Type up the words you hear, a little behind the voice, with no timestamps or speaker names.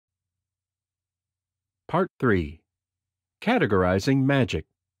Part 3. Categorizing Magic.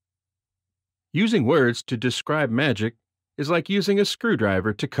 Using words to describe magic is like using a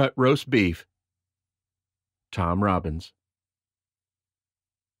screwdriver to cut roast beef. Tom Robbins.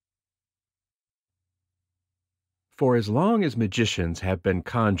 For as long as magicians have been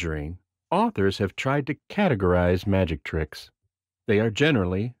conjuring, authors have tried to categorize magic tricks. They are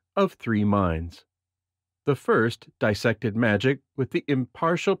generally of three minds. The first dissected magic with the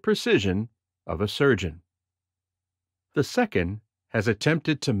impartial precision of a surgeon. The second has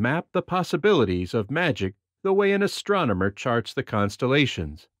attempted to map the possibilities of magic the way an astronomer charts the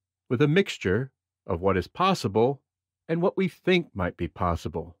constellations, with a mixture of what is possible and what we think might be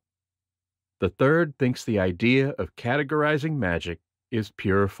possible. The third thinks the idea of categorizing magic is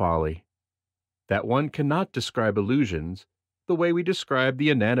pure folly, that one cannot describe illusions the way we describe the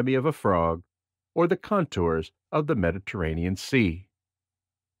anatomy of a frog or the contours of the Mediterranean Sea.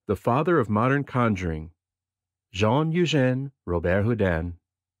 The father of modern conjuring, Jean-Eugene Robert-Houdin,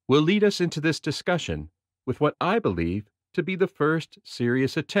 will lead us into this discussion with what I believe to be the first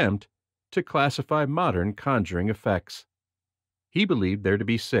serious attempt to classify modern conjuring effects. He believed there to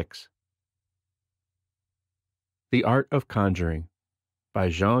be 6. The Art of Conjuring by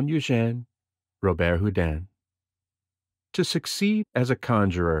Jean-Eugene Robert-Houdin. To succeed as a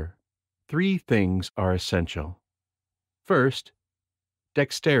conjurer, 3 things are essential. First,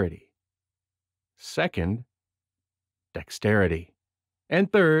 dexterity. Second, dexterity.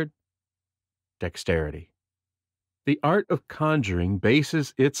 And third, dexterity. The art of conjuring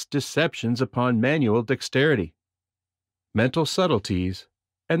bases its deceptions upon manual dexterity, mental subtleties,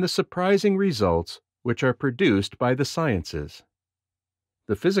 and the surprising results which are produced by the sciences.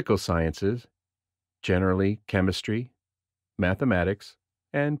 The physical sciences, generally chemistry, mathematics,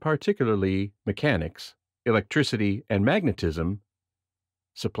 and particularly mechanics, electricity, and magnetism,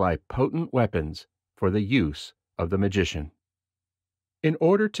 supply potent weapons for the use of the magician. In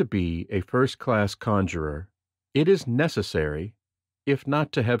order to be a first-class conjurer, it is necessary, if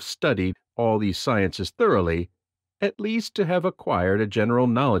not to have studied all these sciences thoroughly, at least to have acquired a general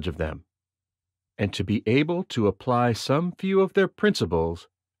knowledge of them, and to be able to apply some few of their principles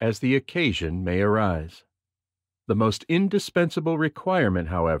as the occasion may arise. The most indispensable requirement,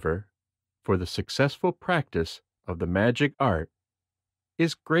 however, for the successful practice of the magic art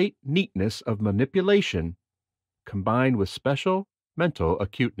is great neatness of manipulation combined with special mental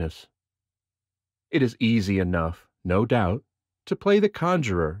acuteness. It is easy enough, no doubt, to play the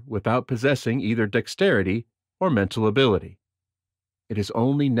conjurer without possessing either dexterity or mental ability. It is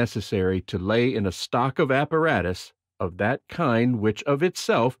only necessary to lay in a stock of apparatus of that kind which of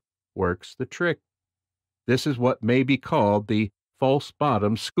itself works the trick. This is what may be called the false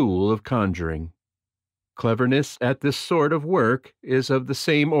bottom school of conjuring. Cleverness at this sort of work is of the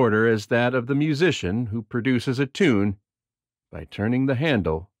same order as that of the musician who produces a tune by turning the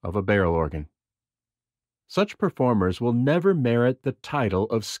handle of a barrel organ. Such performers will never merit the title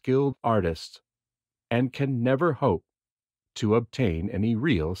of skilled artists and can never hope to obtain any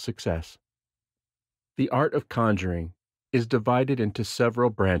real success. The art of conjuring is divided into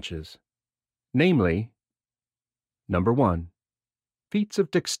several branches, namely, Number 1. Feats of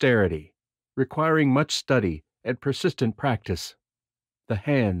dexterity, requiring much study and persistent practice. The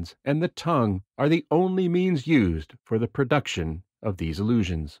hands and the tongue are the only means used for the production of these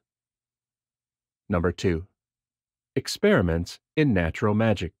illusions. Number 2. Experiments in natural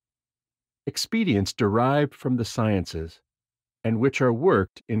magic. Expedients derived from the sciences, and which are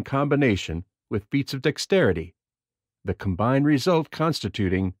worked in combination with feats of dexterity, the combined result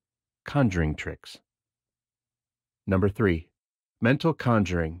constituting conjuring tricks. Number 3. Mental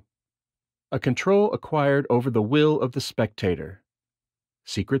conjuring. A control acquired over the will of the spectator.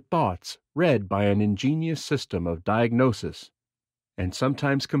 Secret thoughts read by an ingenious system of diagnosis, and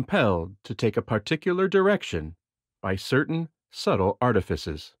sometimes compelled to take a particular direction by certain subtle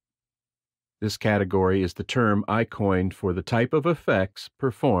artifices. This category is the term I coined for the type of effects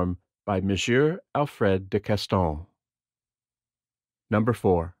performed by Monsieur Alfred de Caston. Number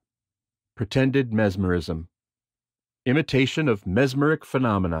 4. Pretended mesmerism. Imitation of mesmeric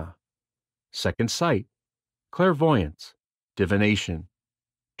phenomena, second sight, clairvoyance, divination,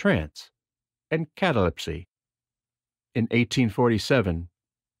 trance, and catalepsy. In 1847,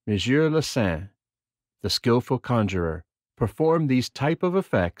 Monsieur Lassin, the skillful conjurer, performed these type of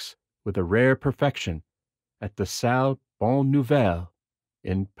effects with a rare perfection at the Salle Bonne Nouvelle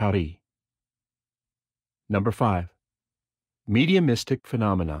in Paris. Number 5. Mediumistic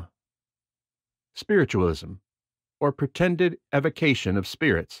phenomena. Spiritualism, or pretended evocation of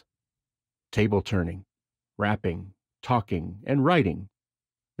spirits, table turning, rapping, talking, and writing,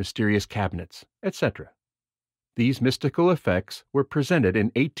 mysterious cabinets, etc. These mystical effects were presented in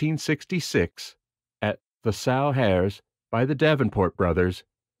 1866 at the Salle Hares by the Davenport brothers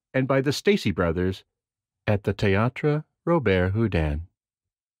and by the Stacy brothers at the Théâtre Robert-Houdin.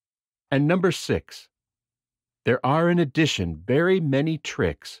 And number 6. There are in addition very many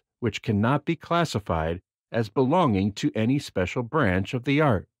tricks which cannot be classified as belonging to any special branch of the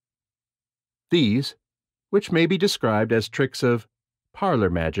art. These, which may be described as tricks of parlor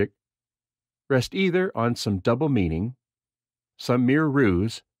magic, rest either on some double meaning, some mere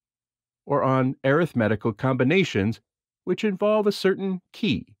ruse, or on arithmetical combinations which involve a certain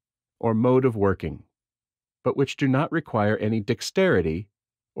key or mode of working, but which do not require any dexterity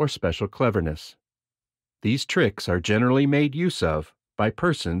or special cleverness. These tricks are generally made use of by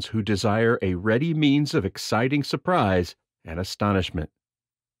persons who desire a ready means of exciting surprise and astonishment.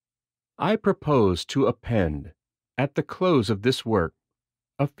 I propose to append, at the close of this work,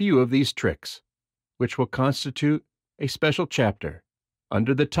 a few of these tricks, which will constitute a special chapter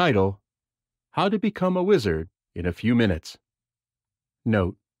under the title, How to Become a Wizard in a Few Minutes.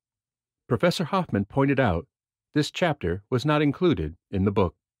 Note: Professor Hoffman pointed out this chapter was not included in the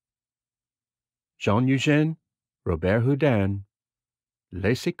book. Jean-Eugene, Robert-Houdin,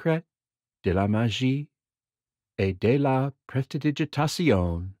 Les Secrets de la Magie et de la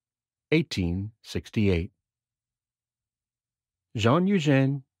Prestidigitation, 1868.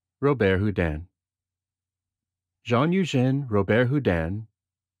 Jean-Eugene Robert-Houdin. Jean-Eugene Robert-Houdin,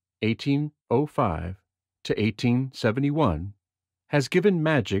 1805 to 1871, has given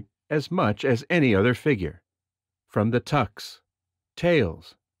magic as much as any other figure, from the tucks,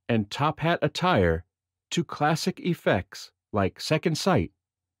 tails, and top hat attire to classic effects like second sight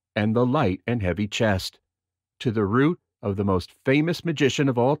and the light and heavy chest, to the root of the most famous magician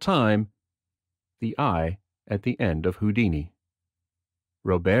of all time, the eye at the end of Houdini.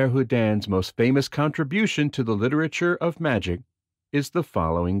 Robert-Houdin's most famous contribution to the literature of magic is the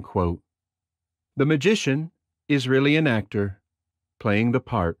following quote: "The magician is really an actor playing the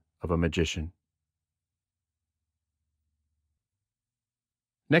part of a magician."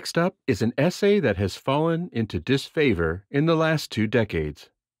 Next up is an essay that has fallen into disfavor in the last 2 decades.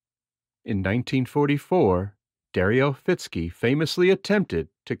 In 1944, Dariel Fitzkee famously attempted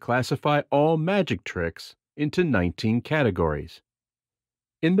to classify all magic tricks into 19 categories.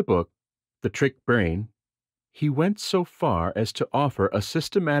 In the book, The Trick Brain, he went so far as to offer a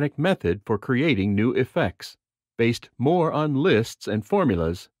systematic method for creating new effects, based more on lists and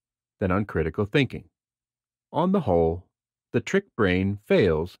formulas than on critical thinking. On the whole, the trick brain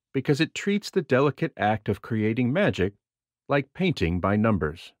fails because it treats the delicate act of creating magic like painting by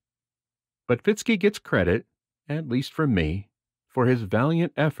numbers. But Fitzkee gets credit, at least from me, for his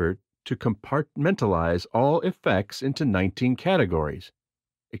valiant effort to compartmentalize all effects into 19 categories,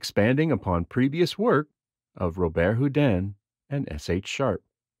 expanding upon previous work of Robert-Houdin and S.H. Sharp.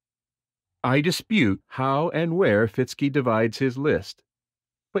 I dispute how and where Fitzkee divides his list,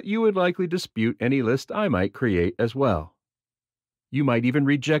 but you would likely dispute any list I might create as well. You might even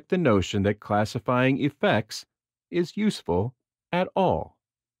reject the notion that classifying effects is useful at all.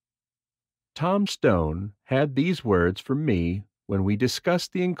 Tom Stone had these words for me when we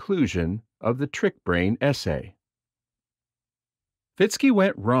discussed the inclusion of the Trick Brain essay. Fitzkee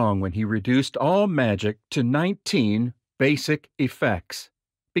went wrong when he reduced all magic to 19 basic effects,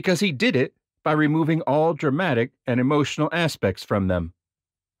 because he did it by removing all dramatic and emotional aspects from them.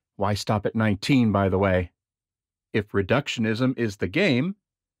 Why stop at 19, by the way? If reductionism is the game,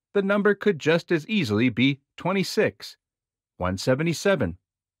 the number could just as easily be 26, 177,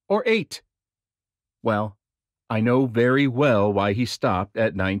 or 8. Well, I know very well why he stopped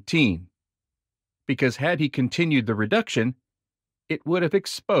at 19. Because had he continued the reduction, it would have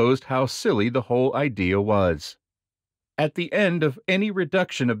exposed how silly the whole idea was. At the end of any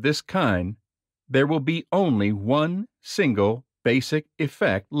reduction of this kind, there will be only one single basic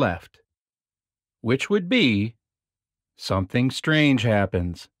effect left, which would be something strange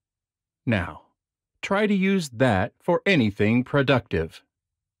happens. Now, try to use that for anything productive.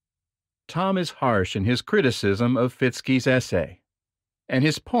 Tom is harsh in his criticism of Fitzkee's essay, and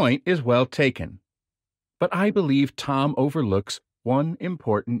his point is well taken. But I believe Tom overlooks one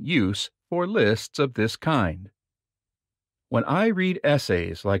important use for lists of this kind. When I read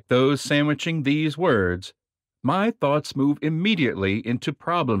essays like those sandwiching these words, my thoughts move immediately into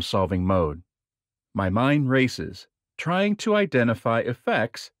problem-solving mode. My mind races, trying to identify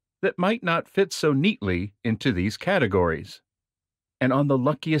effects that might not fit so neatly into these categories. And on the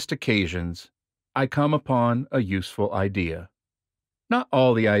luckiest occasions, I come upon a useful idea. Not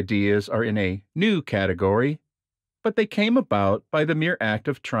all the ideas are in a new category, but they came about by the mere act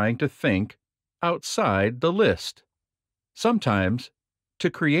of trying to think outside the list. Sometimes, to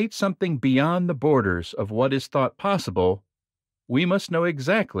create something beyond the borders of what is thought possible, we must know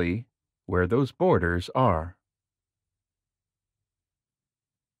exactly where those borders are.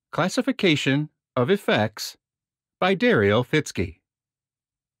 Classification of Effects by Dariel Fitzkee.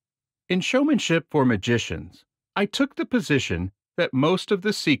 In Showmanship for Magicians, I took the position that most of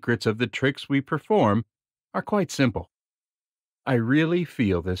the secrets of the tricks we perform are quite simple. I really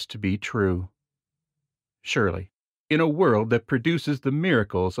feel this to be true. Surely, in a world that produces the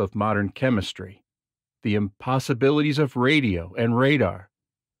miracles of modern chemistry, the impossibilities of radio and radar,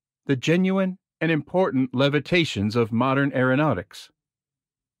 the genuine and important levitations of modern aeronautics,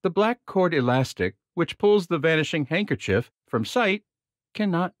 the black cord elastic which pulls the vanishing handkerchief from sight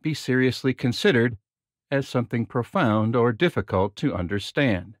cannot be seriously considered as something profound or difficult to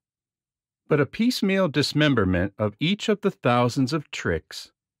understand. But a piecemeal dismemberment of each of the thousands of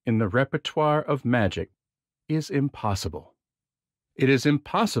tricks in the repertoire of magic is impossible. It is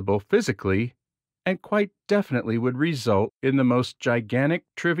impossible physically, and quite definitely would result in the most gigantic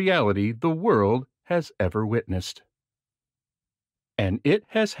triviality the world has ever witnessed. And it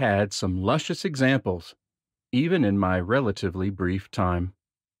has had some luscious examples, even in my relatively brief time.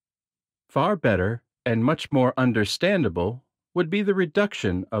 Far better and much more understandable would be the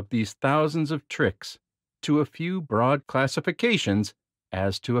reduction of these thousands of tricks to a few broad classifications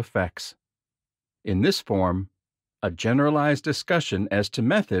as to effects. In this form, a generalized discussion as to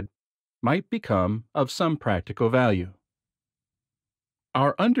method might become of some practical value.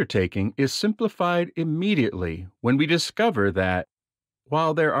 Our undertaking is simplified immediately when we discover that,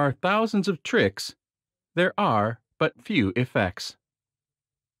 while there are thousands of tricks, there are but few effects.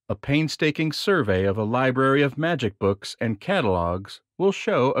 A painstaking survey of a library of magic books and catalogs will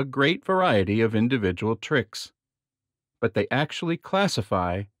show a great variety of individual tricks, but they actually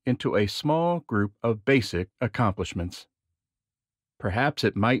classify into a small group of basic accomplishments. Perhaps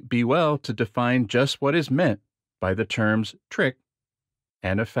it might be well to define just what is meant by the terms trick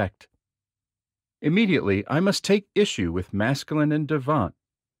and effect. Immediately, I must take issue with Maskelyne and Devant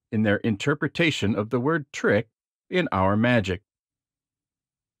in their interpretation of the word trick in our magic.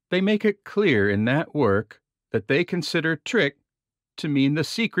 They make it clear in that work that they consider trick to mean the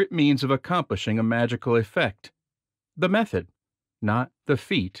secret means of accomplishing a magical effect, the method, not the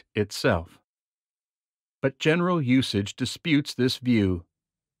feat itself. But general usage disputes this view.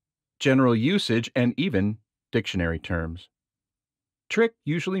 General usage and even dictionary terms. Trick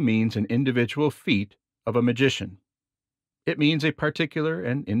usually means an individual feat of a magician. It means a particular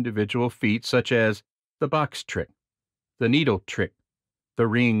and individual feat such as the box trick, the needle trick, the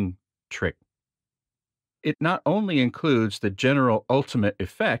ring trick. It not only includes the general ultimate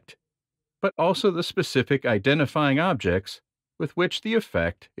effect, but also the specific identifying objects with which the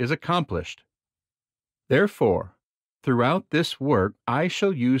effect is accomplished. Therefore, throughout this work I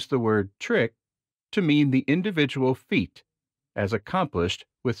shall use the word trick to mean the individual feat as accomplished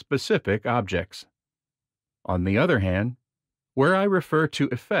with specific objects. On the other hand, where I refer to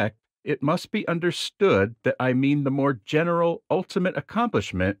effect, it must be understood that I mean the more general ultimate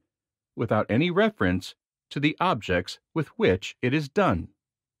accomplishment without any reference to the objects with which it is done.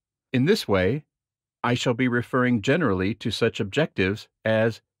 In this way, I shall be referring generally to such objectives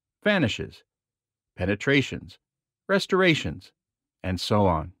as vanishes, penetrations, restorations, and so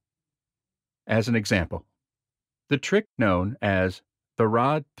on. As an example, the trick known as the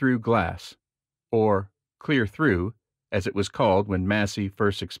rod through glass, or clear through, as it was called when Massey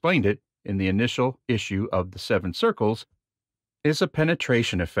first explained it in the initial issue of the Seven Circles, is a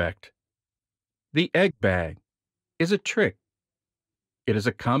penetration effect. The egg bag is a trick. It is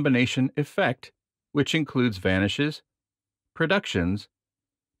a combination effect which includes vanishes, productions,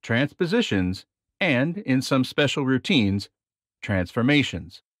 transpositions, and, in some special routines,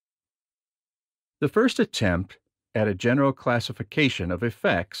 transformations. The first attempt at a general classification of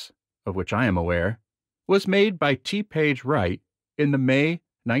effects, of which I am aware, was made by T. Page Wright in the May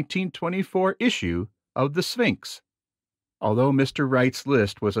 1924 issue of The Sphinx. Although Mr. Wright's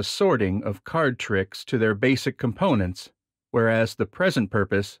list was a sorting of card tricks to their basic components, whereas the present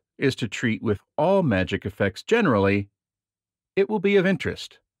purpose is to treat with all magic effects generally, it will be of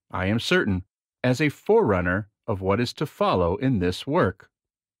interest, I am certain, as a forerunner of what is to follow in this work.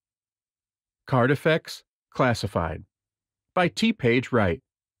 Card Effects Classified by T. Page Wright.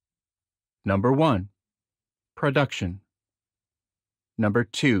 Number 1. Production. Number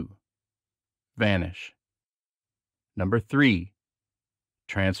 2. Vanish. Number 3.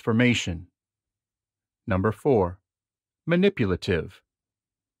 Transformation. Number 4. Manipulative.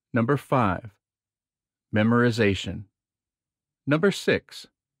 Number 5. Memorization. Number 6.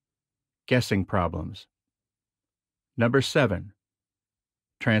 guessing problems. Number 7,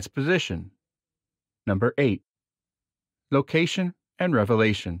 transposition. Number 8, location and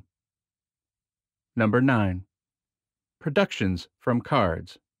revelation. Number 9, productions from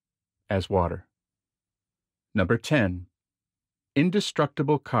cards as water. Number 10,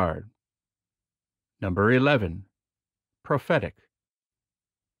 indestructible card. Number 11, prophetic.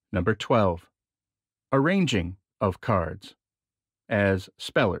 Number 12, arranging of cards as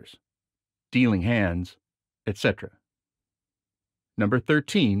spellers, dealing hands, etc. Number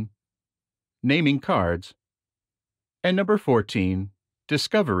 13, naming cards. And number 14,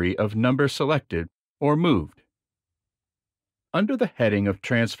 discovery of number selected or moved. Under the heading of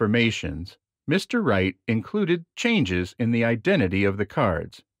transformations, Mr. Wright included changes in the identity of the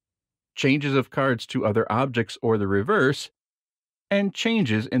cards, changes of cards to other objects or the reverse, and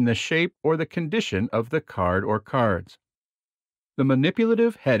changes in the shape or the condition of the card or cards. The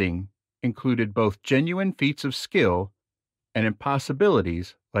manipulative heading included both genuine feats of skill and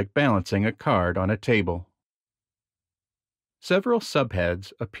impossibilities like balancing a card on a table. Several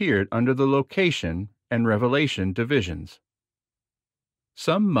subheads appeared under the location and revelation divisions.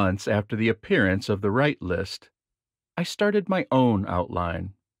 Some months after the appearance of the Wright list, I started my own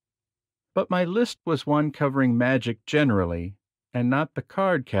outline. But my list was one covering magic generally and not the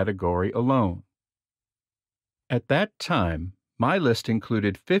card category alone. At that time, my list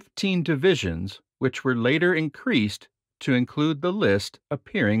included 15 divisions, which were later increased to include the list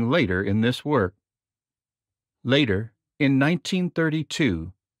appearing later in this work. Later, in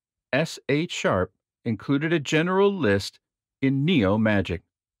 1932, S. H. Sharp included a general list in Neo-Magic.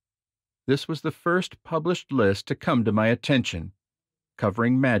 This was the first published list to come to my attention,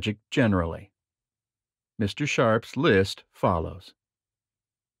 covering magic generally. Mr. Sharp's list follows.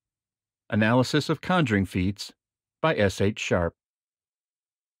 Analysis of Conjuring Feats by S. H. Sharp.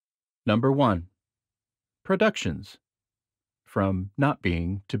 Number 1. Productions. From not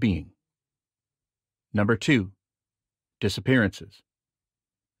being to being. Number 2. Disappearances.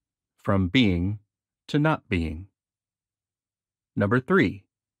 From being to not being. Number 3.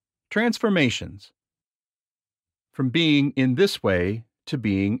 Transformations. From being in this way to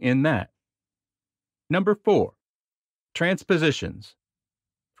being in that. Number 4. Transpositions.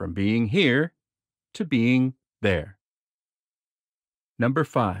 From being here to being there. Number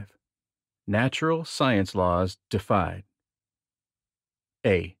 5. Natural science laws defied.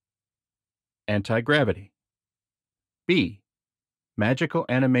 A. Anti-gravity. B. Magical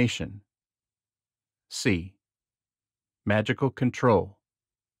animation. C. Magical control.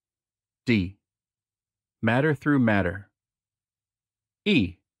 D. Matter through matter.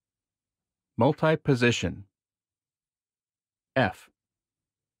 E. Multi-position. F.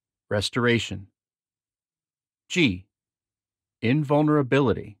 Restoration. G.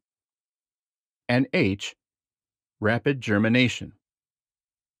 Invulnerability. And H. Rapid germination.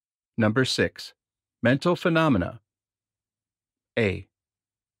 Number 6. Mental phenomena. A.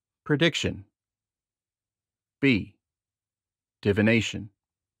 Prediction. B. Divination.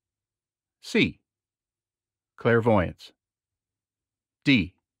 C. Clairvoyance.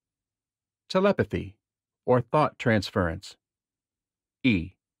 D. Telepathy or thought transference.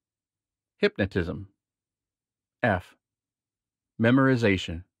 E. Hypnotism. F.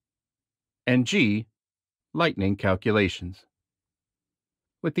 Memorization. And G. Lightning calculations.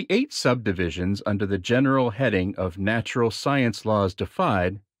 With the 8 subdivisions under the general heading of Natural Science Laws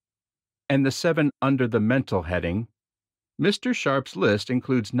Defied, and the 7 under the Mental heading, Mr. Sharp's list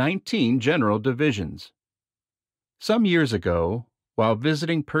includes 19 general divisions. Some years ago, while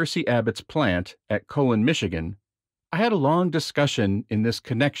visiting Percy Abbott's plant at Colon, Michigan, I had a long discussion in this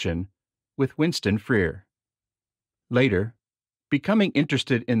connection with Winston Freer. Later, becoming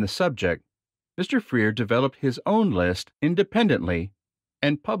interested in the subject, Mr. Freer developed his own list independently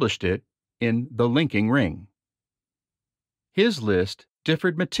and published it in The Linking Ring. His list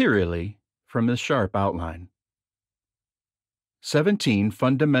differed materially from the Sharp outline. 17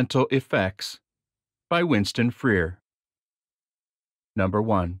 Fundamental Effects by Winston Freer. Number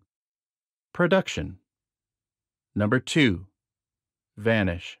 1. Production. Number 2.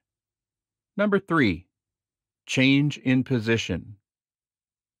 Vanish. Number 3. Change in position.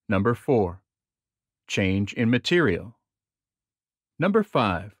 Number 4. Change in material. Number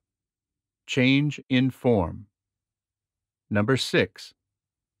 5. Change in form. Number 6.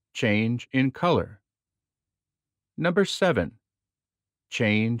 Change in color. Number 7.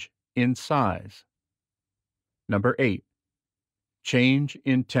 Change in size. Number 8. Change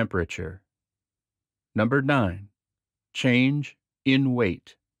in temperature. Number 9. Change in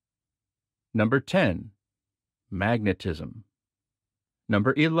weight. Number 10. Magnetism.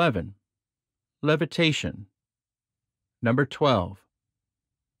 Number 11. levitation. Number 12,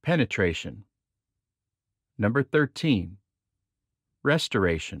 penetration. Number 13,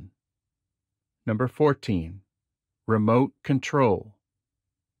 restoration. Number 14, remote control.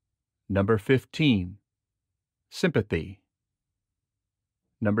 Number 15, sympathy.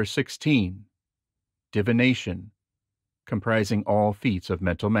 Number 16, divination, comprising all feats of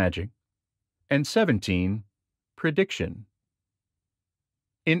mental magic. And 17, prediction.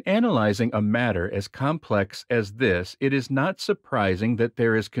 In analyzing a matter as complex as this, it is not surprising that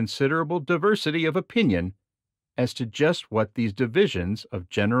there is considerable diversity of opinion as to just what these divisions of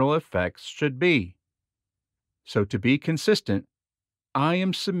general effects should be. So, to be consistent, I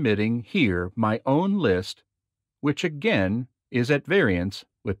am submitting here my own list, which again is at variance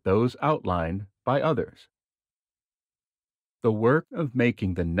with those outlined by others. The work of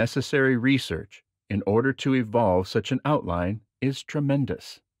making the necessary research in order to evolve such an outline is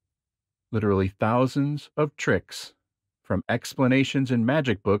tremendous. Literally thousands of tricks, from explanations in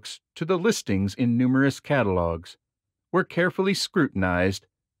magic books to the listings in numerous catalogs, were carefully scrutinized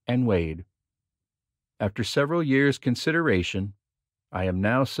and weighed. After several years' consideration, I am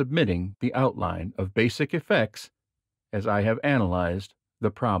now submitting the outline of basic effects as I have analyzed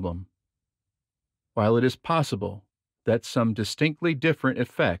the problem. While it is possible that some distinctly different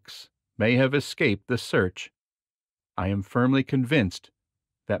effects may have escaped the search, I am firmly convinced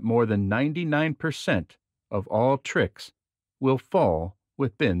that more than 99% of all tricks will fall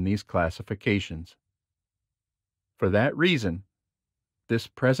within these classifications. For that reason, this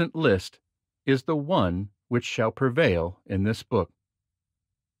present list is the one which shall prevail in this book.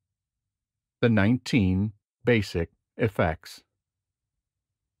 The 19 basic effects.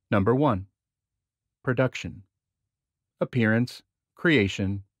 Number 1. Production. Appearance,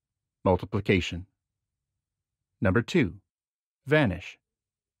 creation, multiplication. Number 2. Vanish.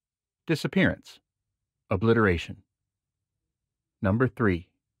 Disappearance, obliteration. Number 3.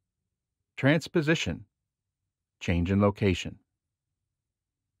 Transposition, change in location.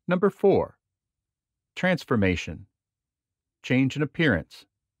 Number 4. Transformation, change in appearance,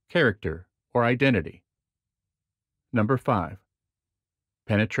 character, or identity. Number 5.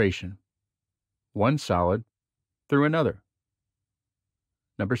 Penetration, one solid through another.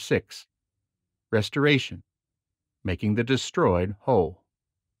 Number 6. Restoration, making the destroyed whole.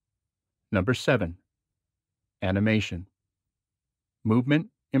 Number 7. Animation, movement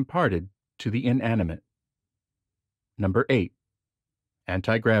imparted to the inanimate. Number 8.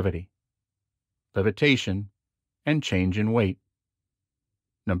 Anti-gravity, levitation, and change in weight.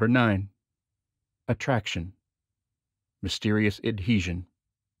 Number 9. Attraction, mysterious adhesion.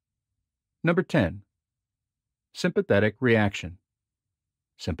 Number 10. Sympathetic reaction,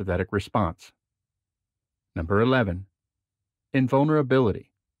 sympathetic response. Number 11.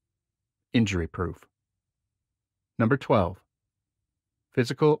 Invulnerability, injury proof. Number 12.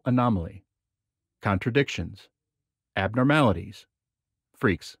 Physical anomaly, contradictions, abnormalities,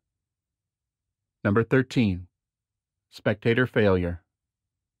 freaks. Number 13. Spectator failure,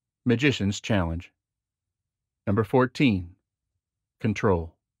 magician's challenge. Number 14.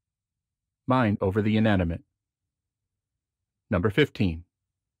 Control, mind over the inanimate. Number 15.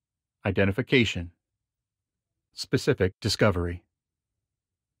 Identification, specific discovery.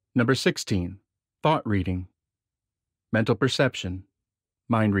 Number 16. Thought reading, mental perception,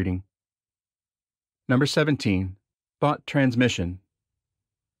 mind reading. Number 17. Thought transmission,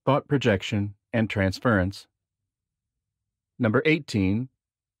 thought projection and transference. Number 18.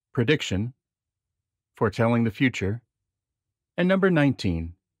 Prediction, foretelling the future. And number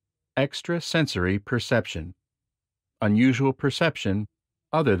 19. Extrasensory perception, unusual perception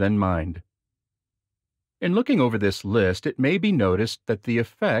other than mind. In looking over this list, it may be noticed that the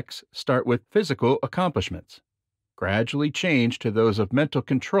effects start with physical accomplishments, gradually change to those of mental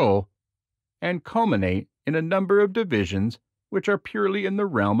control, and culminate in a number of divisions which are purely in the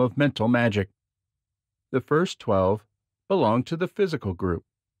realm of mental magic. The first 12 belong to the physical group.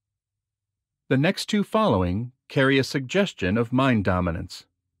 The next 2 following carry a suggestion of mind dominance,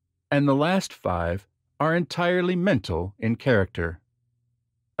 and the last 5 are entirely mental in character.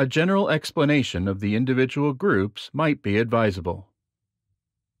 A general explanation of the individual groups might be advisable.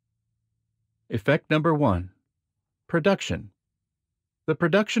 Effect number 1. Production. The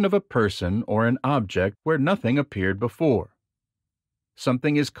production of a person or an object where nothing appeared before.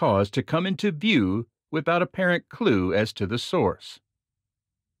 Something is caused to come into view without apparent clue as to the source.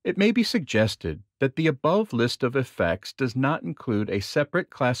 It may be suggested that the above list of effects does not include a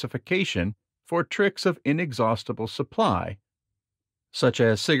separate classification for tricks of inexhaustible supply, such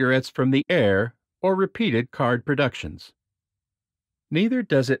as cigarettes from the air or repeated card productions. Neither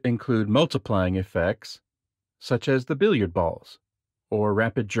does it include multiplying effects, such as the billiard balls or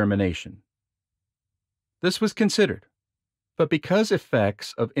rapid germination. This was considered, but because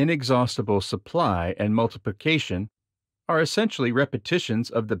effects of inexhaustible supply and multiplication are essentially repetitions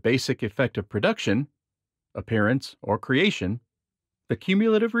of the basic effect of production, appearance, or creation, the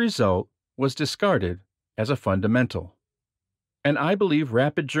cumulative result was discarded as a fundamental. And I believe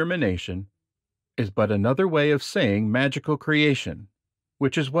rapid germination is but another way of saying magical creation,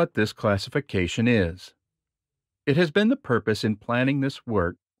 which is what this classification is. It has been the purpose in planning this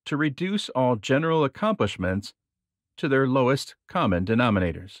work to reduce all general accomplishments to their lowest common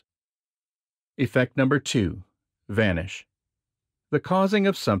denominators. Effect number 2, vanish. The causing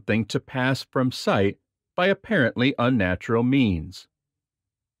of something to pass from sight by apparently unnatural means.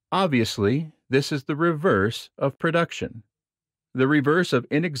 Obviously, this is the reverse of production. The reverse of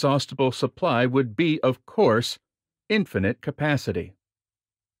inexhaustible supply would be, of course, infinite capacity.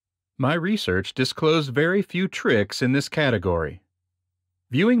 My research disclosed very few tricks in this category.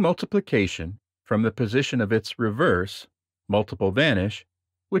 Viewing multiplication from the position of its reverse, multiple vanish,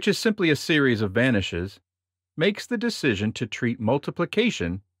 which is simply a series of vanishes, makes the decision to treat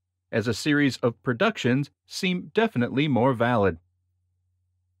multiplication as a series of productions seem definitely more valid.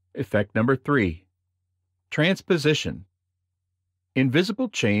 Effect number 3, transposition. Invisible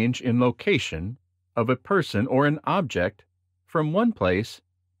change in location of a person or an object from one place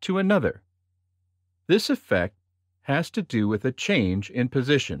to another. This effect has to do with a change in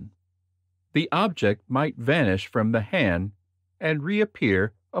position. The object might vanish from the hand and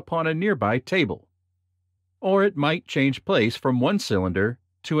reappear upon a nearby table, or it might change place from one cylinder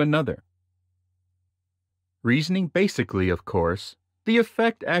to another. Reasoning basically, of course, the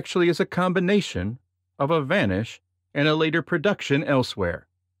effect actually is a combination of a vanish and a later production elsewhere.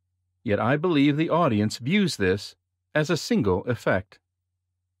 Yet I believe the audience views this as a single effect.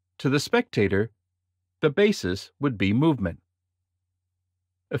 To the spectator, the basis would be movement.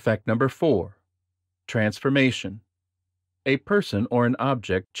 Effect number 4, transformation. A person or an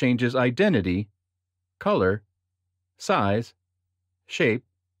object changes identity, color, size, shape,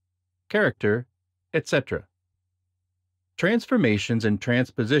 character, etc. Transformations and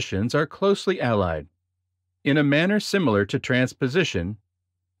transpositions are closely allied. In a manner similar to transposition,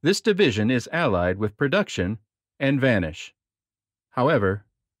 this division is allied with production and vanish. However,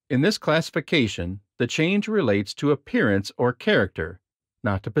 in this classification, the change relates to appearance or character,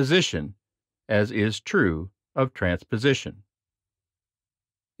 not to position, as is true of transposition.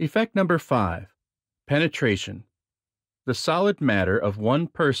 Effect number 5, penetration. The solid matter of one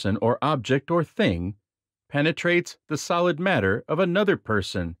person or object or thing penetrates the solid matter of another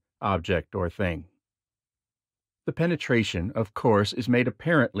person, object, or thing. The penetration, of course, is made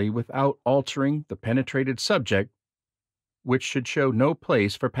apparently without altering the penetrated subject, which should show no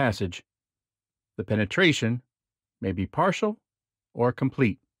place for passage. The penetration may be partial or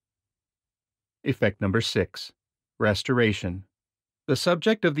complete. Effect number 6, restoration. The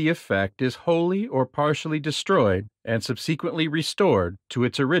subject of the effect is wholly or partially destroyed and subsequently restored to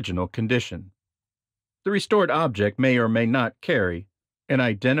its original condition. The restored object may or may not carry an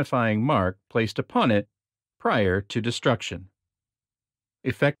identifying mark placed upon it prior to destruction.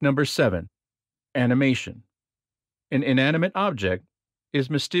 Effect number 7, animation. An inanimate object is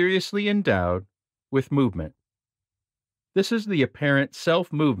mysteriously endowed with movement. This is the apparent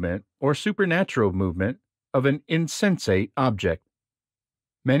self-movement or supernatural movement of an insensate object.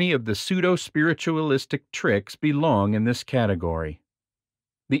 Many of the pseudo-spiritualistic tricks belong in this category.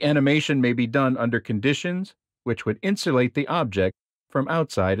 The animation may be done under conditions which would insulate the object from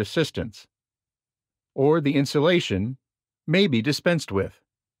outside assistance, or the insulation may be dispensed with.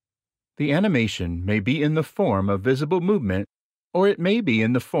 The animation may be in the form of visible movement, or it may be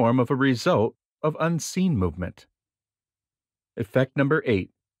in the form of a result of unseen movement. Effect number 8,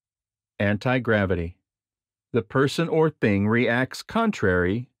 anti-gravity. The person or thing reacts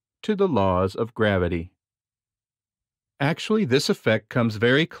contrary to the laws of gravity. Actually, this effect comes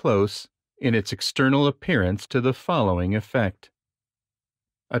very close in its external appearance to the following effect.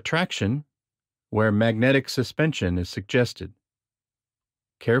 Attraction, where magnetic suspension is suggested.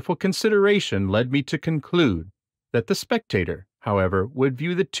 Careful consideration led me to conclude that the spectator, however, would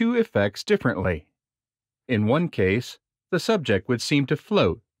view the two effects differently. In one case, the subject would seem to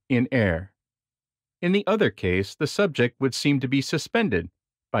float in air. In the other case, the subject would seem to be suspended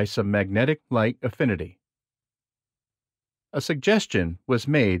by some magnetic light affinity. A suggestion was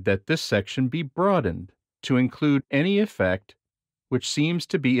made that this section be broadened to include any effect which seems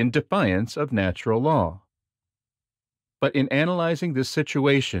to be in defiance of natural law. But in analyzing this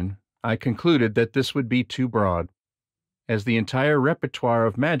situation, I concluded that this would be too broad. as the entire repertoire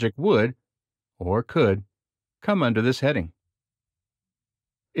of magic would, or could, come under this heading.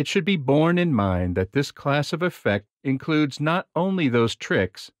 It should be borne in mind that this class of effect includes not only those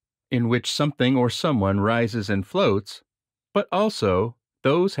tricks in which something or someone rises and floats, but also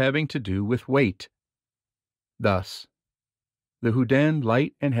those having to do with weight. Thus, the Houdin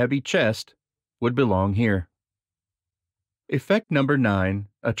light and heavy chest would belong here. Effect number 9,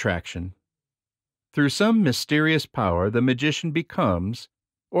 attraction. Through some mysterious power, the magician becomes,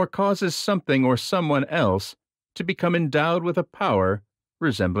 or causes something or someone else to become endowed with a power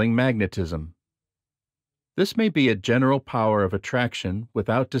resembling magnetism. This may be a general power of attraction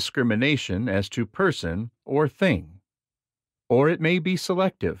without discrimination as to person or thing, or it may be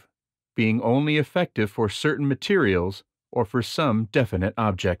selective, being only effective for certain materials or for some definite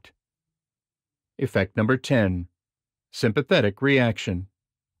object. Effect number 10, sympathetic reaction.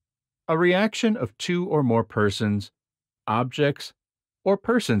 A reaction of two or more persons, objects, or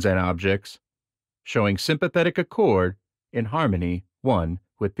persons and objects, showing sympathetic accord in harmony one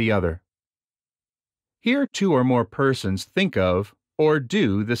with the other. Here, two or more persons think of or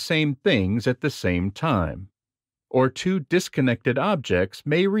do the same things at the same time, or two disconnected objects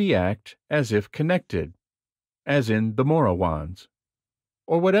may react as if connected, as in the Mora wands,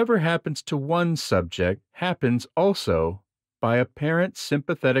 or whatever happens to one subject happens also by apparent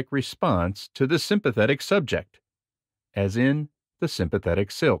sympathetic response to the sympathetic subject, as in the sympathetic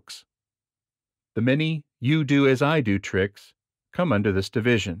silks. The many you do as I do tricks come under this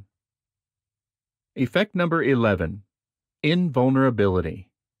division. Effect number 11, invulnerability.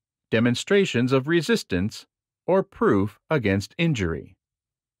 Demonstrations of resistance or proof against injury.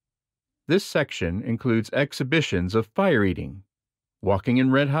 This section includes exhibitions of fire eating, walking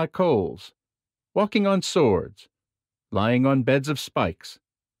in red-hot coals, walking on swords, lying on beds of spikes,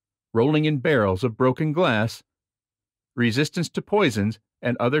 rolling in barrels of broken glass, resistance to poisons,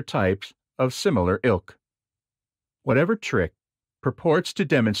 and other types of similar ilk. Whatever trick purports to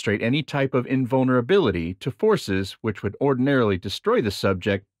demonstrate any type of invulnerability to forces which would ordinarily destroy the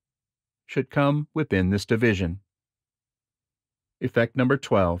subject should come within this division. Effect number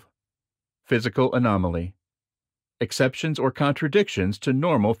 12, physical anomaly. Exceptions or contradictions to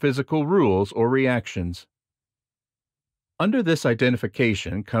normal physical rules or reactions. Under this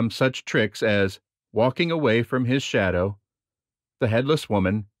identification come such tricks as walking away from his shadow, the headless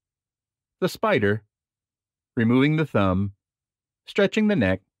woman, the spider, removing the thumb, stretching the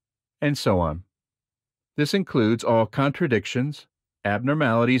neck, and so on. This includes all contradictions,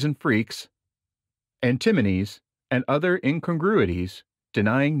 abnormalities and freaks, antinomies, and other incongruities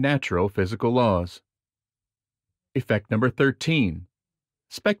denying natural physical laws. Effect number 13,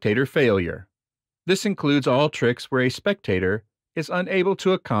 spectator failure. This includes all tricks where a spectator is unable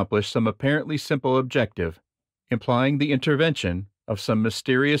to accomplish some apparently simple objective, implying the intervention of some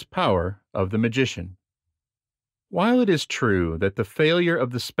mysterious power of the magician. While it is true that the failure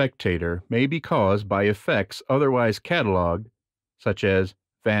of the spectator may be caused by effects otherwise catalogued, such as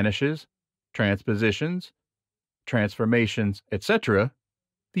vanishes, transpositions, transformations, etc.,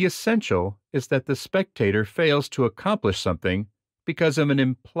 the essential is that the spectator fails to accomplish something because of an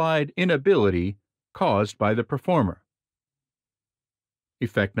implied inability caused by the performer.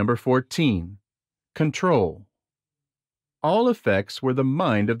 Effect number 14, control. All effects where the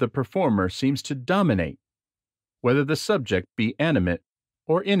mind of the performer seems to dominate, whether the subject be animate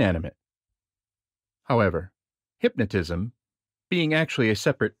or inanimate. However, hypnotism, being actually a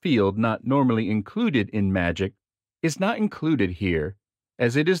separate field not normally included in magic, is not included here,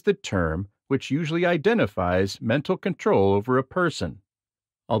 as it is the term which usually identifies mental control over a person,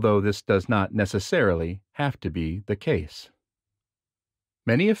 although this does not necessarily have to be the case.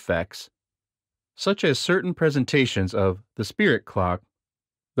 Many effects, such as certain presentations of the spirit clock,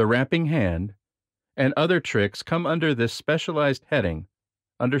 the rapping hand, and other tricks come under this specialized heading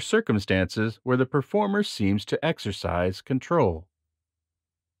under circumstances where the performer seems to exercise control.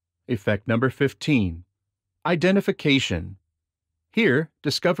 Effect number 15, identification. Here,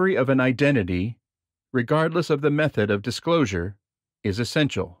 discovery of an identity, regardless of the method of disclosure, is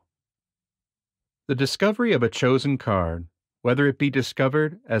essential. The discovery of a chosen card, whether it be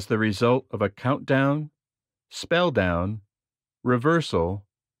discovered as the result of a countdown, spell down, reversal,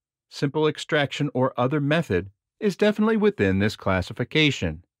 simple extraction, or other method, is definitely within this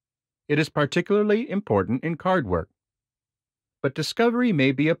classification. It is particularly important in card work. But discovery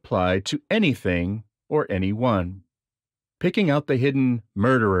may be applied to anything or anyone. Picking out the hidden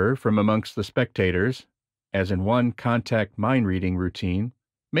murderer from amongst the spectators, as in one contact mind reading routine,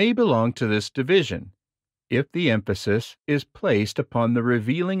 may belong to this division, if the emphasis is placed upon the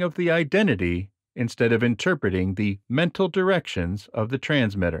revealing of the identity instead of interpreting the mental directions of the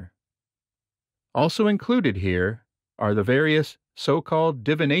transmitter. Also included here are the various so-called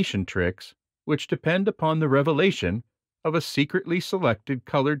divination tricks which depend upon the revelation of a secretly selected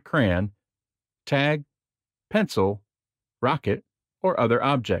colored crayon, tag, pencil, rocket, or other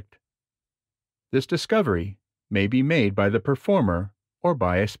object. This discovery may be made by the performer or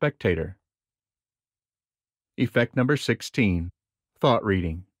by a spectator. Effect number 16, thought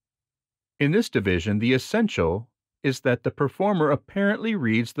reading. In this division, the essential is that the performer apparently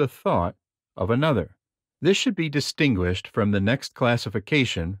reads the thought of another. This should be distinguished from the next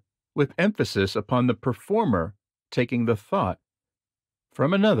classification, with emphasis upon the performer taking the thought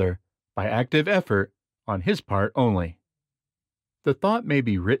from another by active effort on his part only. The thought may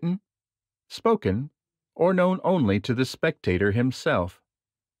be written, spoken, or known only to the spectator himself.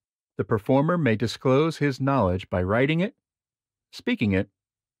 The performer may disclose his knowledge by writing it, speaking it,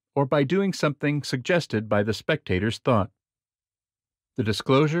 or by doing something suggested by the spectator's thought. The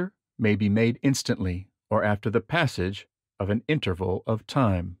disclosure may be made instantly or after the passage of an interval of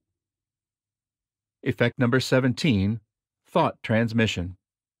time. Effect number 17, thought transmission.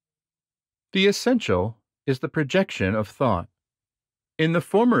 The essential is the projection of thought. In the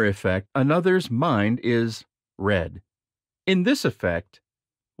former effect, another's mind is read. In this effect,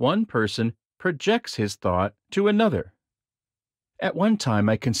 one person projects his thought to another. At one time,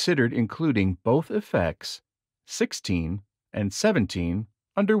 I considered including both effects, 16 and 17,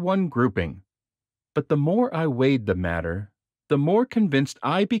 under one grouping. But the more I weighed the matter, the more convinced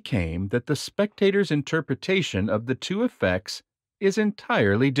I became that the spectator's interpretation of the two effects is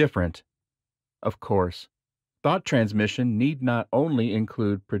entirely different. Of course, thought transmission need not only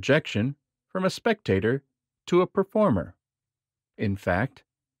include projection from a spectator to a performer. In fact,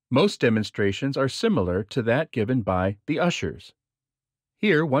 most demonstrations are similar to that given by the ushers.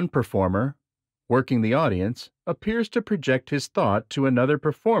 Here, one performer, working the audience, appears to project his thought to another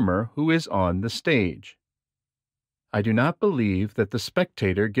performer who is on the stage. I do not believe that the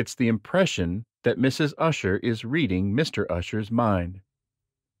spectator gets the impression that Mrs. Usher is reading Mr. Usher's mind.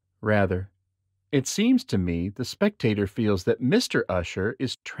 Rather, it seems to me the spectator feels that Mr. Usher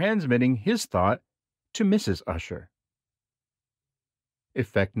is transmitting his thought to Mrs. Usher.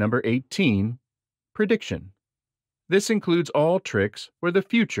 Effect number 18, prediction. This includes all tricks where the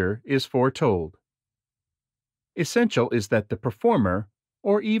future is foretold. Essential is that the performer,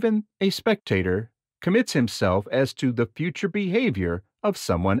 or even a spectator, commits himself as to the future behavior of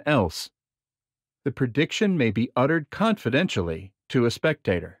someone else. The prediction may be uttered confidentially to a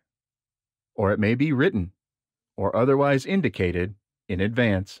spectator, or it may be written, or otherwise indicated in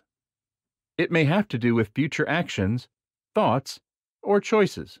advance. It may have to do with future actions, thoughts, or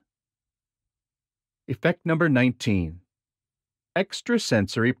choices. Effect number 19,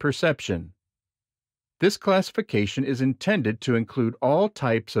 extrasensory perception. This classification is intended to include all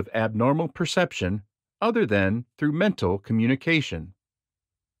types of abnormal perception other than through mental communication.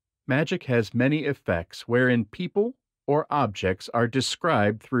 Magic has many effects wherein people or objects are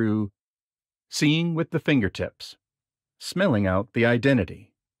described through seeing with the fingertips, smelling out the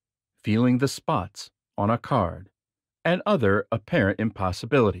identity, feeling the spots on a card, and other apparent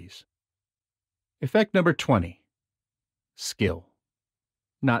impossibilities. Effect number 20, skill,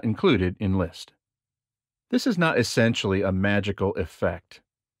 not included in list. This is not essentially a magical effect.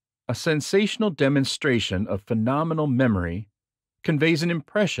 A sensational demonstration of phenomenal memory conveys an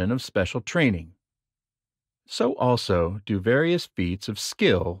impression of special training. So also do various feats of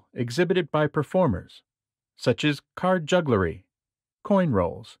skill exhibited by performers, such as card jugglery, coin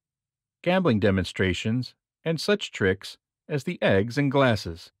rolls, gambling demonstrations, and such tricks as the eggs and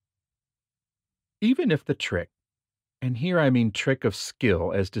glasses. Even if the trick, and here I mean trick of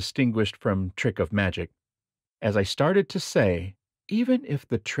skill as distinguished from trick of magic, as I started to say, even if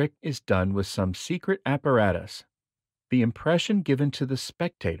the trick is done with some secret apparatus, the impression given to the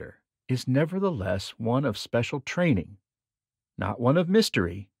spectator is nevertheless one of special training, not one of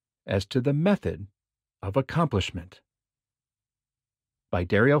mystery as to the method of accomplishment. By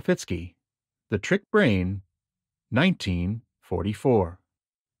Dariel Fitzkee, The Trick Brain, 1944.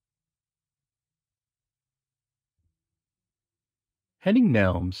 Henning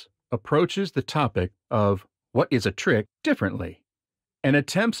Nelms approaches the topic of what is a trick differently, and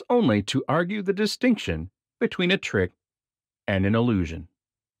attempts only to argue the distinction between a trick and an illusion.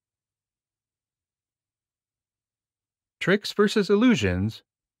 Tricks versus Illusions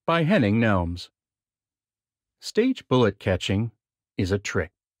by Henning Nelms. Stage bullet catching is a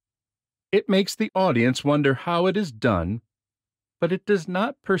trick. It makes the audience wonder how it is done, but it does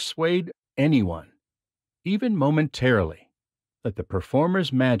not persuade anyone, even momentarily, that the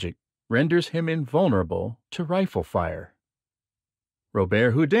performer's magic renders him invulnerable to rifle fire.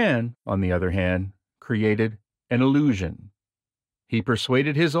 Robert-Houdin, on the other hand, created an illusion. He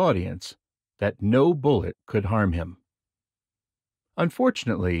persuaded his audience that no bullet could harm him.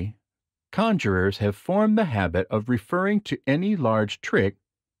 Unfortunately, conjurers have formed the habit of referring to any large trick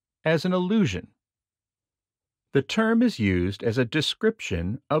as an illusion. The term is used as a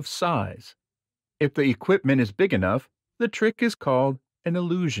description of size. If the equipment is big enough, the trick is called an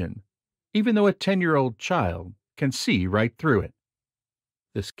illusion, even though a 10-year-old child can see right through it.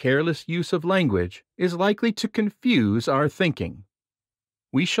 This careless use of language is likely to confuse our thinking.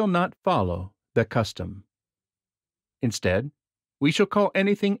 We shall not follow the custom. Instead, we shall call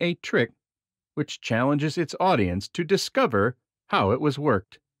anything a trick which challenges its audience to discover how it was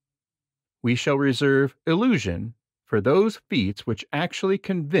worked. We shall reserve illusion for those feats which actually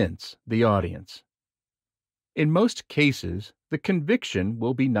convince the audience. In most cases, the conviction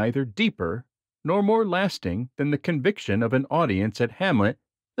will be neither deeper nor more lasting than the conviction of an audience at Hamlet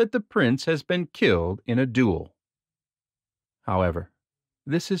that the prince has been killed in a duel. However,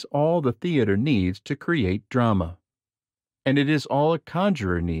 this is all the theater needs to create drama, and it is all a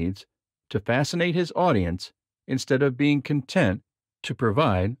conjurer needs to fascinate his audience instead of being content to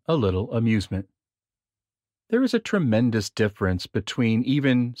provide a little amusement. There is a tremendous difference between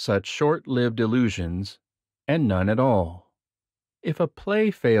even such short-lived illusions and none at all. If a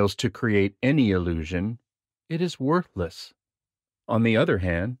play fails to create any illusion, it is worthless. On the other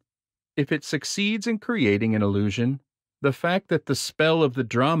hand, if it succeeds in creating an illusion, the fact that the spell of the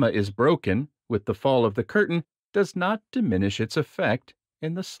drama is broken with the fall of the curtain does not diminish its effect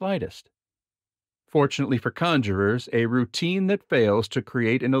in the slightest. Fortunately for conjurers, a routine that fails to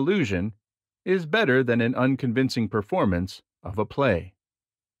create an illusion is better than an unconvincing performance of a play.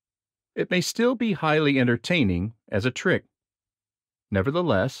 It may still be highly entertaining as a trick.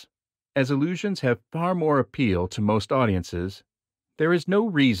 Nevertheless, as illusions have far more appeal to most audiences, there is no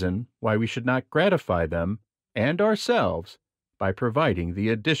reason why we should not gratify them and ourselves by providing the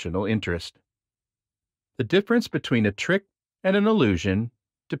additional interest. The difference between a trick and an illusion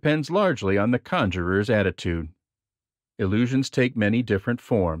depends largely on the conjurer's attitude. Illusions take many different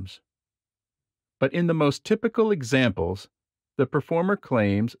forms. But in the most typical examples, the performer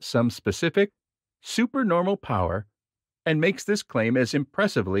claims some specific, supernormal power and makes this claim as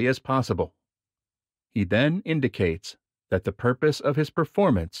impressively as possible. He then indicates that the purpose of his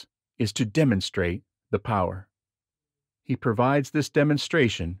performance is to demonstrate the power. He provides this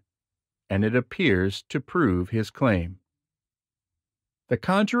demonstration, and it appears to prove his claim. The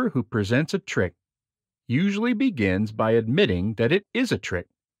conjurer who presents a trick usually begins by admitting that it is a trick.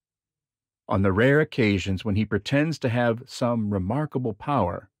 On the rare occasions when he pretends to have some remarkable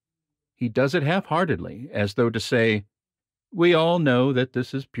power, he does it half-heartedly, as though to say, "We all know that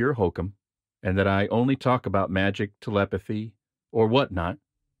this is pure hokum, and that I only talk about magic, telepathy, or whatnot,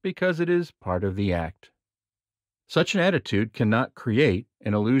 because it is part of the act." Such an attitude cannot create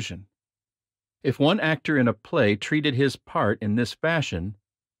an illusion. If one actor in a play treated his part in this fashion,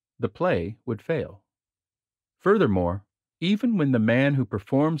 the play would fail. Furthermore, even when the man who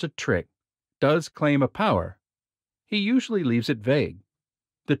performs a trick does claim a power, he usually leaves it vague.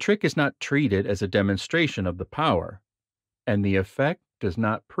 The trick is not treated as a demonstration of the power, and the effect does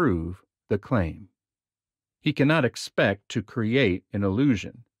not prove the claim. He cannot expect to create an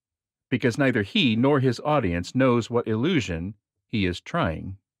illusion, because neither he nor his audience knows what illusion he is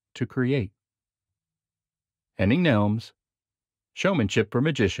trying to create. Henning Nelms, Showmanship for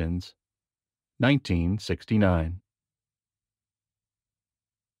Magicians, 1969.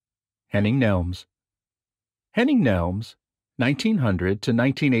 Henning Nelms. Henning Nelms, 1900 to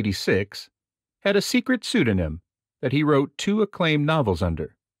 1986, had a secret pseudonym that he wrote 2 acclaimed novels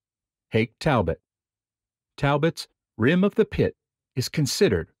under. Hake Talbot. Talbot's Rim of the Pit is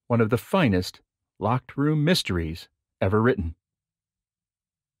considered one of the finest locked room mysteries ever written.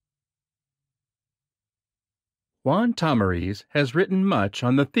 Juan Tamariz has written much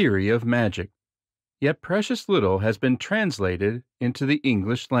on the theory of magic, yet precious little has been translated into the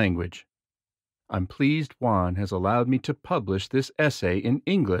English language. I'm pleased Juan has allowed me to publish this essay in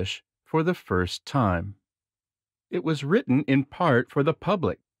English for the first time. It was written in part for the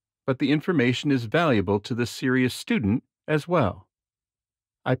public, but the information is valuable to the serious student as well.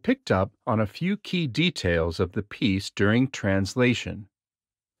 I picked up on a few key details of the piece during translation.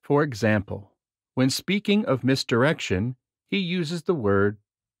 For example, when speaking of misdirection, he uses the word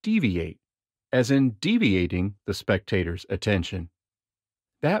deviate, as in deviating the spectator's attention.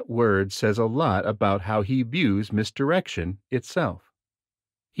 That word says a lot about how he views misdirection itself.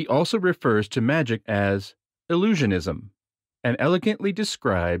 He also refers to magic as illusionism, and elegantly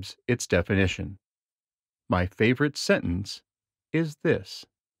describes its definition. My favorite sentence is this: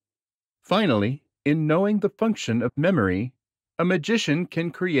 finally, in knowing the function of memory, a magician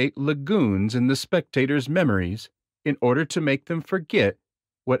can create lagoons in the spectator's memories in order to make them forget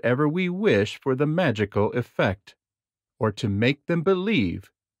whatever we wish for the magical effect, or to make them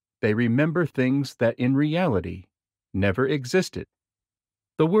believe they remember things that in reality never existed.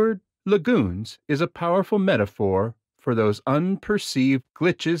 The word lagoons is a powerful metaphor for those unperceived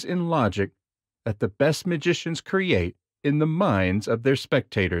glitches in logic that the best magicians create in the minds of their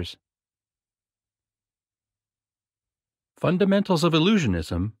spectators. Fundamentals of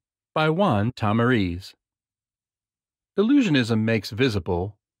Illusionism by Juan Tamariz. Illusionism makes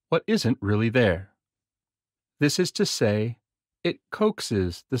visible what isn't really there. This is to say, it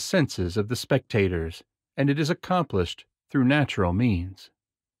coaxes the senses of the spectators, and it is accomplished through natural means.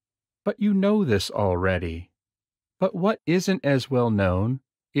 But you know this already. But what isn't as well known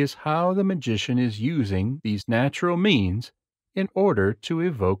is how the magician is using these natural means in order to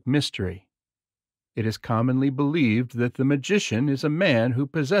evoke mystery. It is commonly believed that the magician is a man who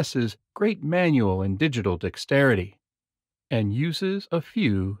possesses great manual and digital dexterity, and uses a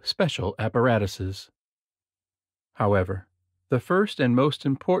few special apparatuses. However, the first and most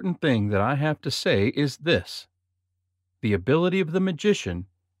important thing that I have to say is this: the ability of the magician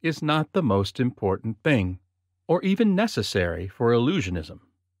is not the most important thing, or even necessary for illusionism,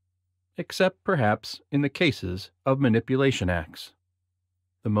 except perhaps in the cases of manipulation acts.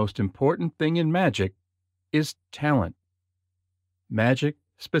 The most important thing in magic is talent.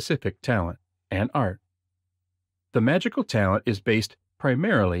 Magic-specific talent and art. The magical talent is based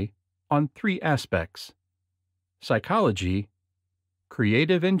primarily on three aspects: psychology,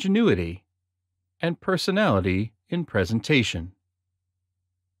 creative ingenuity, and personality in presentation.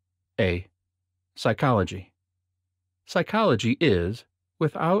 A. Psychology. Psychology is,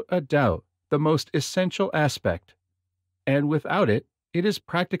 without a doubt, the most essential aspect, and without it, it is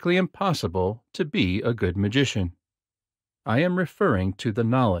practically impossible to be a good magician. I am referring to the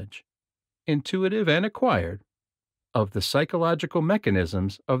knowledge, intuitive and acquired, of the psychological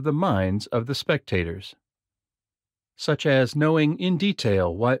mechanisms of the minds of the spectators, such as knowing in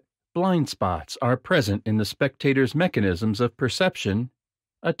detail what blind spots are present in the spectator's mechanisms of perception,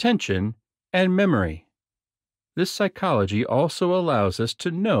 attention, and memory. This psychology also allows us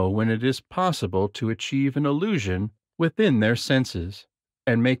to know when it is possible to achieve an illusion within their senses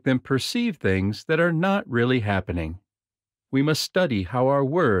and make them perceive things that are not really happening. We must study how our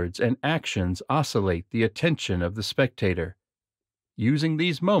words and actions oscillate the attention of the spectator, using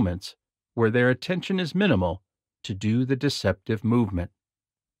these moments where their attention is minimal to do the deceptive movement.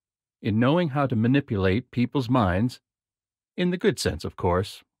 In knowing how to manipulate people's minds, in the good sense, of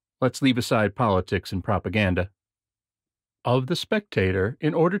course, let's leave aside politics and propaganda, of the spectator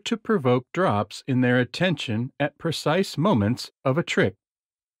in order to provoke drops in their attention at precise moments of a trick.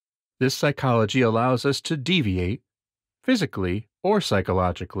 This psychology allows us to deviate, physically or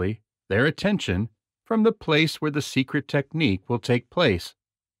psychologically, their attention from the place where the secret technique will take place,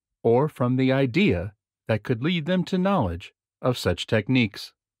 or from the idea that could lead them to knowledge of such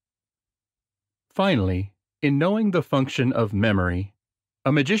techniques. Finally, in knowing the function of memory,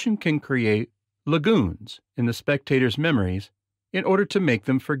 a magician can create lagoons in the spectator's memories in order to make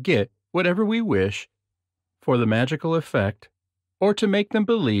them forget whatever we wish for the magical effect, or to make them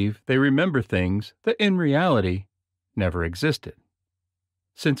believe they remember things that in reality never existed.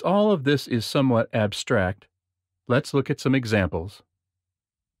 Since all of this is somewhat abstract, let's look at some examples.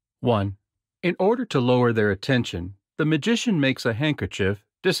 1. In order to lower their attention, the magician makes a handkerchief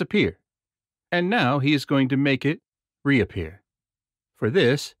disappear, and now he is going to make it reappear. For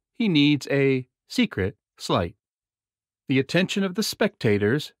this, he needs a secret sleight. The attention of the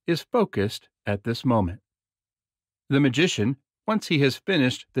spectators is focused at this moment. The magician, once he has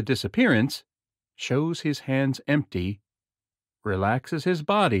finished the disappearance, shows his hands empty, relaxes his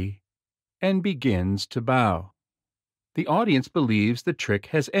body, and begins to bow. The audience believes the trick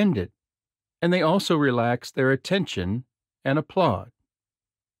has ended, and they also relax their attention and applaud.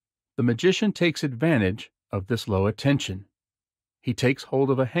 The magician takes advantage of this low attention. He takes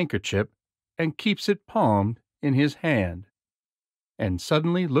hold of a handkerchief and keeps it palmed in his hand, and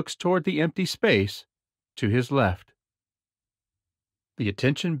suddenly looks toward the empty space to his left. The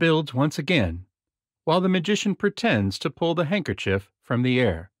attention builds once again, while the magician pretends to pull the handkerchief from the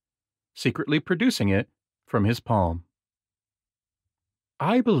air, secretly producing it from his palm.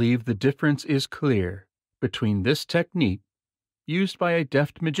 I believe the difference is clear between this technique, used by a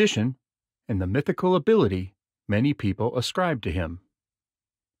deft magician, and the mythical ability many people ascribe to him.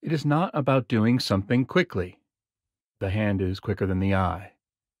 It is not about doing something quickly. the hand is quicker than the eye,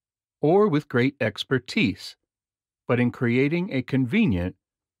 or with great expertise, but in creating a convenient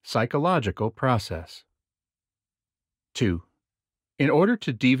psychological process. 2. In order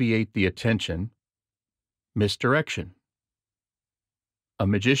to deviate the attention, misdirection. A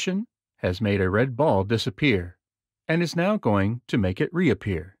magician has made a red ball disappear and is now going to make it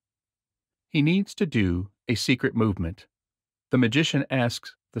reappear. He needs to do a secret movement. The magician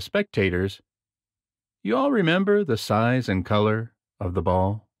asks the spectators, "You all remember the size and color of the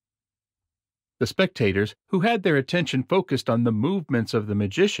ball?" The spectators, who had their attention focused on the movements of the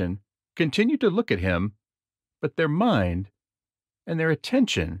magician, continue to look at him, but their mind and their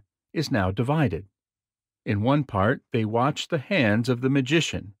attention is now divided. In one part, they watch the hands of the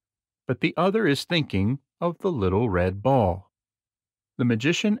magician, but the other is thinking of the little red ball. The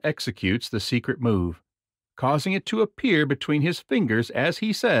magician executes the secret move, causing it to appear between his fingers as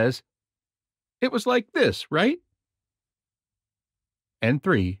he says, "It was like this, right?" And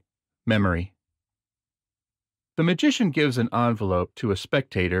 3. Memory. The magician gives an envelope to a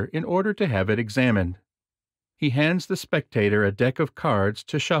spectator in order to have it examined. He hands the spectator a deck of cards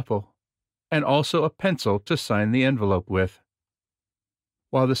to shuffle, and also a pencil to sign the envelope with.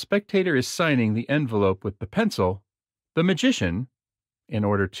 While the spectator is signing the envelope with the pencil, the magician, in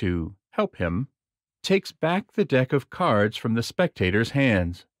order to help him, takes back the deck of cards from the spectator's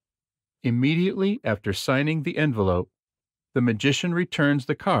hands. Immediately after signing the envelope, the magician returns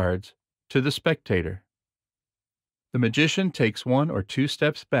the cards to the spectator. The magician takes 1 or 2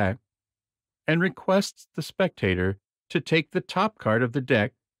 steps back and requests the spectator to take the top card of the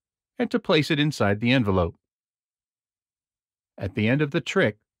deck and to place it inside the envelope. At the end of the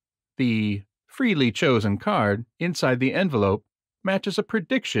trick, the freely chosen card inside the envelope matches a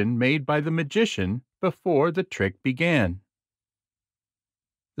prediction made by the magician before the trick began.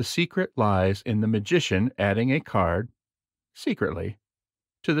 The secret lies in the magician adding a card, secretly,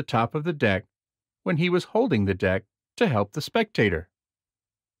 to the top of the deck when he was holding the deck to help the spectator.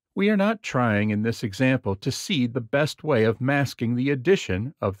 We are not trying in this example to see the best way of masking the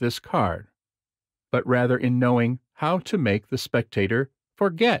addition of this card, but rather in knowing how to make the spectator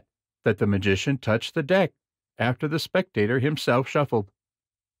forget that the magician touched the deck after the spectator himself shuffled.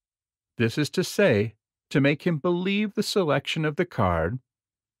 This is to say, to make him believe the selection of the card,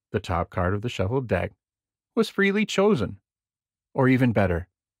 the top card of the shuffled deck, was freely chosen, or even better,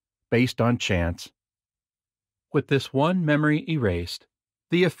 based on chance. With this one memory erased,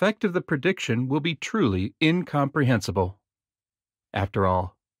 the effect of the prediction will be truly incomprehensible. After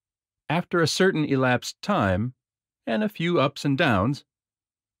all, after a certain elapsed time, and a few ups and downs,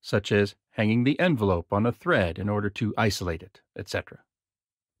 such as hanging the envelope on a thread in order to isolate it, etc.,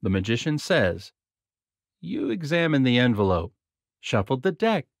 the magician says, "You examined the envelope, shuffled the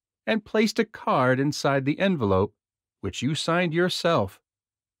deck, and placed a card inside the envelope, which you signed yourself.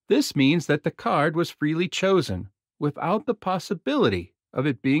 This means that the card was freely chosen, without the possibility of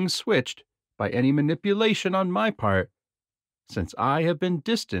it being switched by any manipulation on my part, since I have been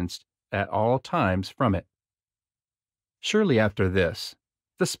distanced at all times from it." Surely after this,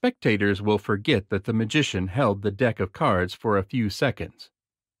 the spectators will forget that the magician held the deck of cards for a few seconds.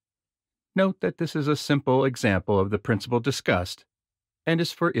 Note that this is a simple example of the principle discussed and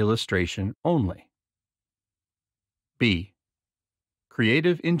is for illustration only. B.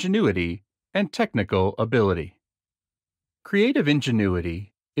 Creative ingenuity and technical ability. Creative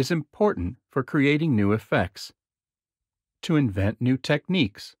ingenuity is important for creating new effects, to invent new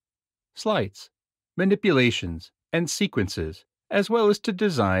techniques, sleights, manipulations, and sequences, as well as to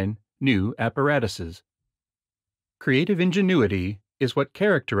design new apparatuses. Creative ingenuity is what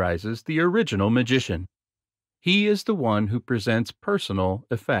characterizes the original magician. He is the one who presents personal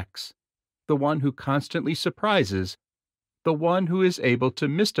effects, the one who constantly surprises, the one who is able to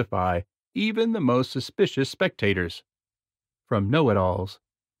mystify even the most suspicious spectators, from know-it-alls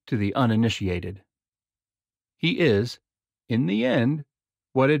to the uninitiated. He is, in the end,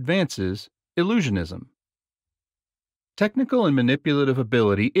 what advances illusionism. Technical and manipulative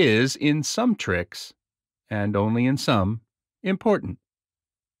ability is, in some tricks, and only in some, important.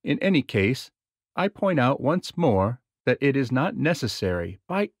 In any case, I point out once more that it is not necessary,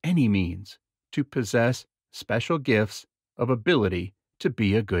 by any means, to possess special gifts of ability to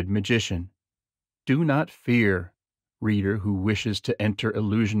be a good magician. Do not fear, reader who wishes to enter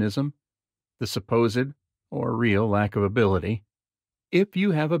illusionism, the supposed or real lack of ability. If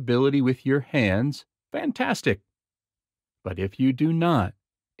you have ability with your hands, fantastic. But if you do not,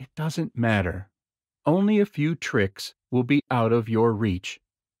 it doesn't matter. Only a few tricks will be out of your reach,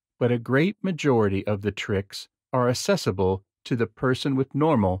 but a great majority of the tricks are accessible to the person with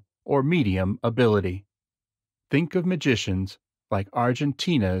normal or medium ability. Think of magicians like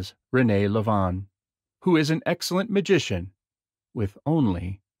Argentina's René Lavon, who is an excellent magician with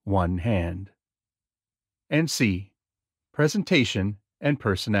only one hand. And C. Presentation and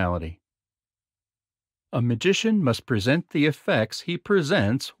personality. A magician must present the effects he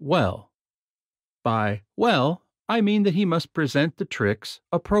presents well. By well, I mean that he must present the tricks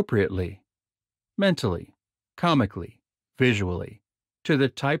appropriately, mentally, comically, visually, to the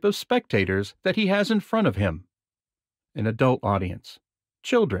type of spectators that he has in front of him. An adult audience,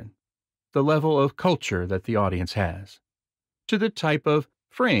 children, the level of culture that the audience has, to the type of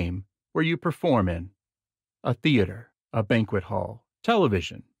frame where you perform in, a theater, a banquet hall,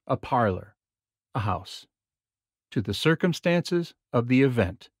 television, a parlor, a house, to the circumstances of the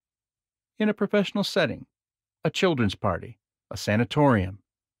event, in a professional setting, a children's party, a sanatorium,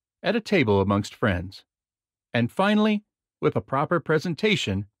 at a table amongst friends, and finally, with a proper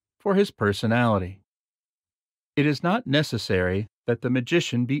presentation for his personality. It is not necessary that the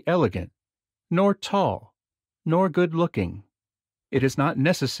magician be elegant, nor tall, nor good-looking. It is not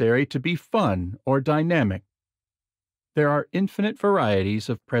necessary to be fun or dynamic. There are infinite varieties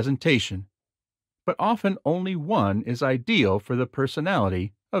of presentation, but often only one is ideal for the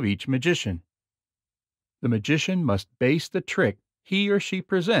personality of each magician. The magician must base the trick he or she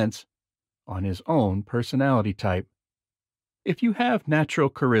presents on his own personality type. If you have natural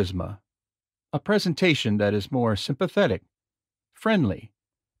charisma, a presentation that is more sympathetic, friendly,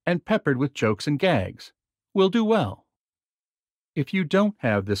 and peppered with jokes and gags will do well. If you don't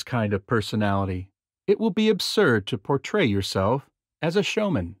have this kind of personality, it will be absurd to portray yourself as a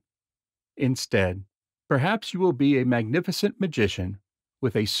showman. Instead, perhaps you will be a magnificent magician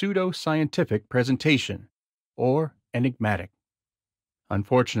with a pseudo-scientific presentation, or enigmatic.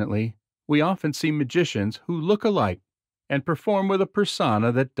 Unfortunately, we often see magicians who look alike and perform with a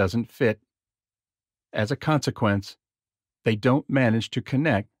persona that doesn't fit. As a consequence, they don't manage to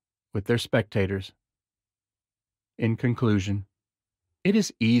connect with their spectators. In conclusion, it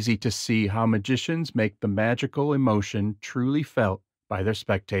is easy to see how magicians make the magical emotion truly felt by their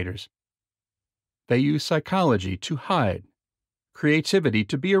spectators. They use psychology to hide, creativity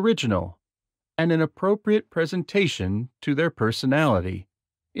to be original, and an appropriate presentation to their personality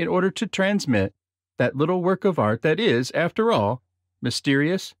in order to transmit that little work of art that is, after all,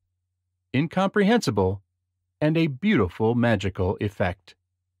 mysterious, incomprehensible, and a beautiful magical effect.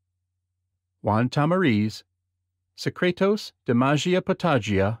 Juan Tamariz, Secretos de Magia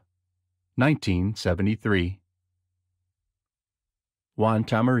Potagia, 1973. Juan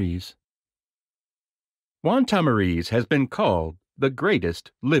Tamariz. Juan Tamariz has been called the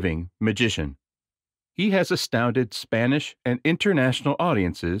greatest living magician. He has astounded Spanish and international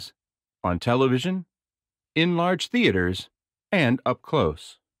audiences on television, in large theaters, and up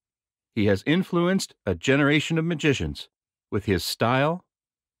close. He has influenced a generation of magicians with his style,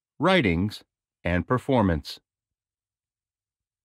 writings, and performance.